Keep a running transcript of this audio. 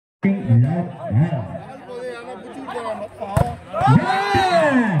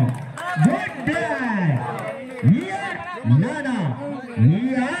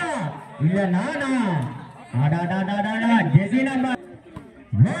Jersey number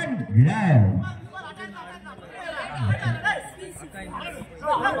 1 love.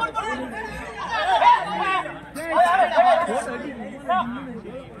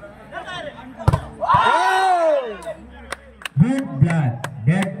 Good blood,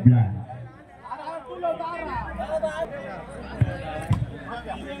 dead blood.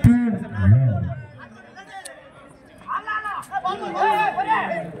 2 love.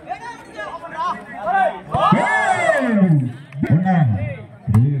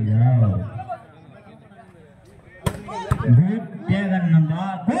 Good seven number.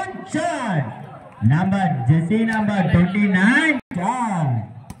 Good shot. Number Jersey number 29. Shot.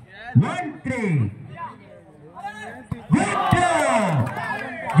 1-3. Good job.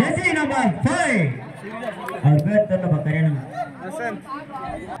 Jersey number 5. Albert number Karenam.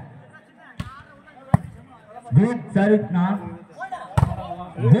 Good service now.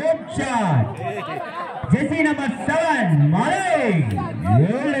 Good shot. Jersey number 7. Malai.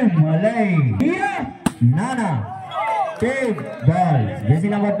 Malai. Here. Nana. Tape ball. Jersey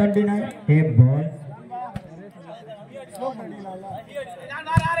number 29. Tape ball.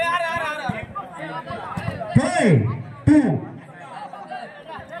 3-2.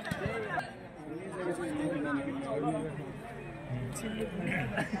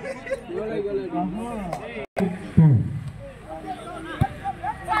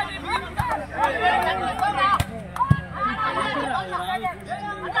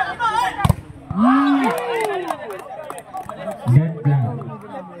 Dead blood.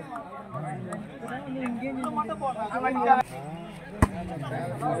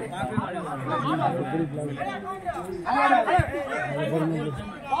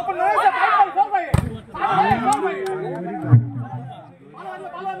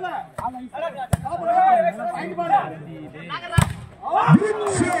 Good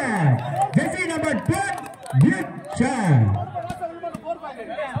shot. Jersey number 10. Good shot.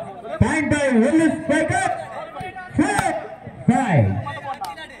 Point by Vellore striker. 4-5.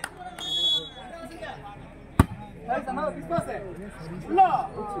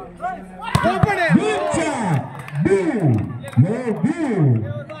 Good shot. Boo. No boo.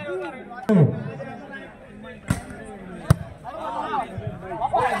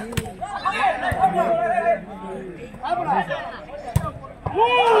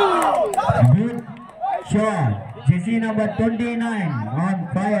 Good shot. Jersey number 29 on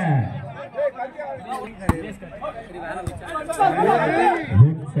fire.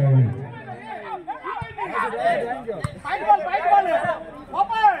 Good service.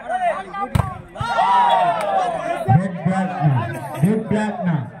 Good block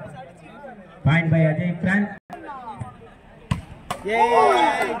now. Point by Ajay front.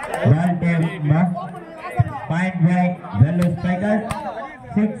 One game back. Point by Vellore strikers.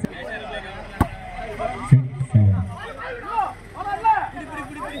 6-7.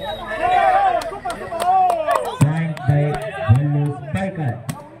 Point by Vellore strikers.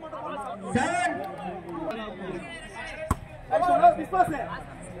 7.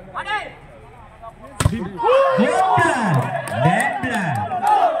 Good blood. Dead blood.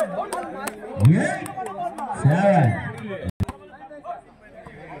 7.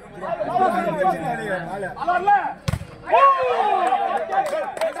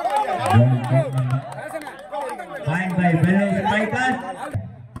 Point by Vellore strikers.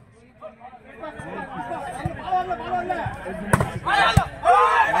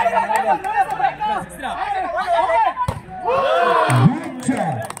 Good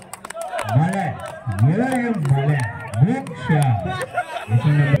shot. Malai. Malai. Good shot.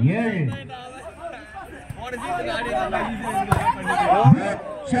 Good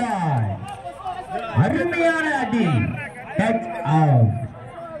shot. அருமையான அடி. Touch out.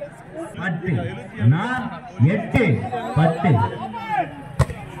 10. 8. 10.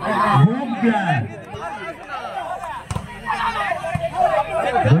 Good blood.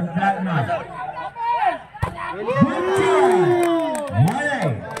 Good blood now. Good shot. Malai.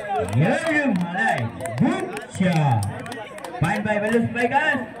 Malai. Good shot. Point by Vellore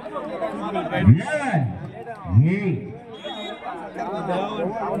strikers. 11. 8.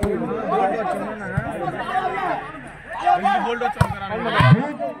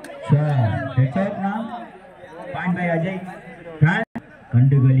 Good shot. That's out now. Point by Ajay.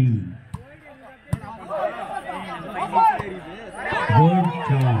 Pondicherry. Good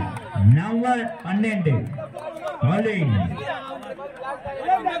shot. Number 12. Calling.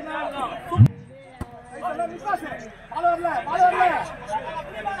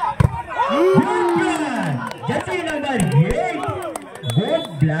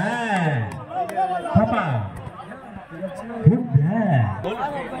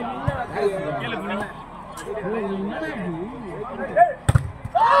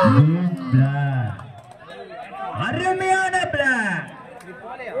 அருமையான black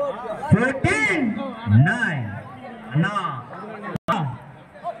 14-9 Anna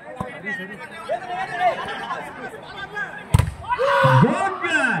good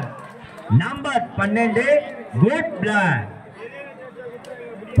black number 12 good black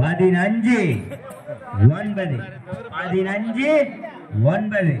 15-9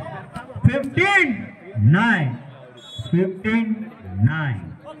 15-9 15-9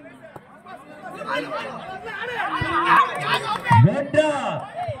 good job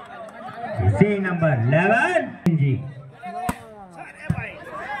see number 11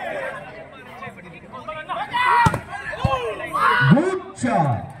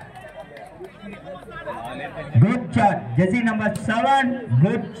 good shot jersey number 7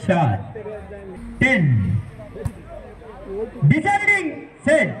 good shot 10 deciding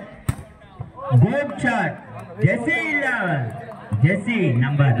set good shot jersey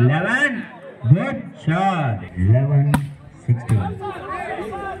number 11 good shot 11-16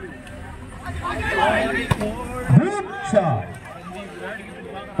 good shot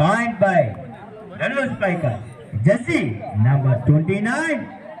point by Vellore striker jersey number 29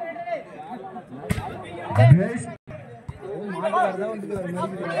 best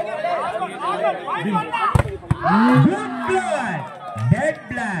good black dead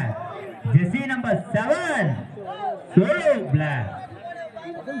black jersey number 7 solo black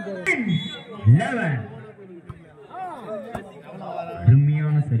 11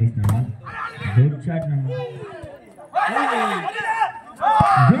 அருமையான service number good shot number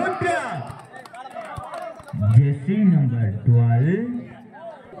good drop Jersey number 12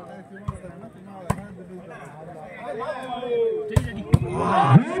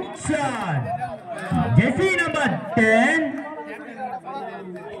 good shot Jersey number 10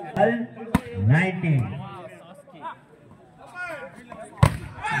 19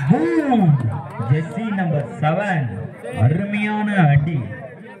 boom jersey number 7 அருமையான அடி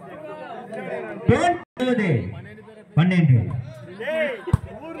 12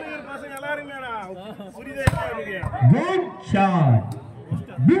 good shot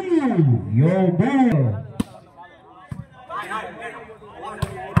boom yo boom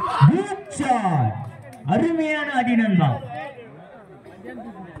good shot அருமையான அடி நண்பா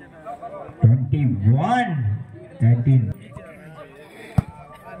 21-13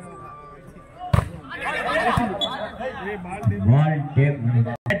 ball tape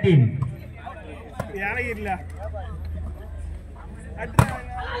number 13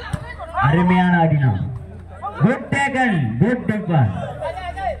 அருமையான அடினா good taken good defense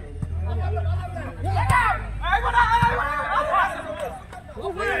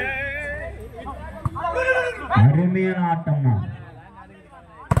அருமையான ஆட்டம்னா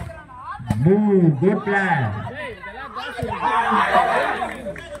good plan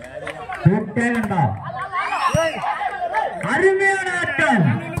good taken da அருமையான ஆட்டம்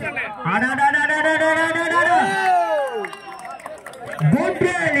good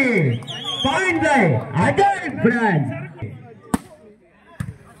rally point by Ajay friend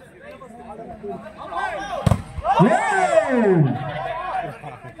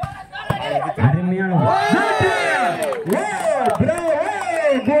அருமையான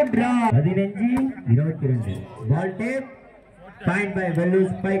good draw 15-22 ball tape point by Vellore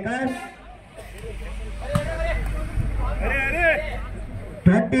spikers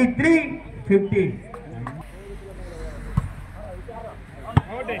 23-15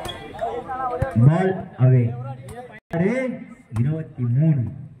 ball away 23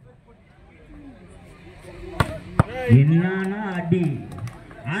 என்னன்னா அடி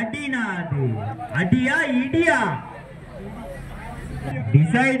அடினா அது அடியா இடியா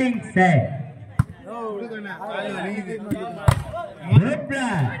deciding set good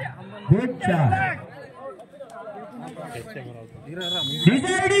plan good shot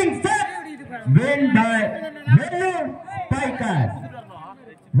deciding set win by Vellore spikers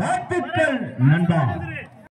வாழ்த்துக்கள் நண்பா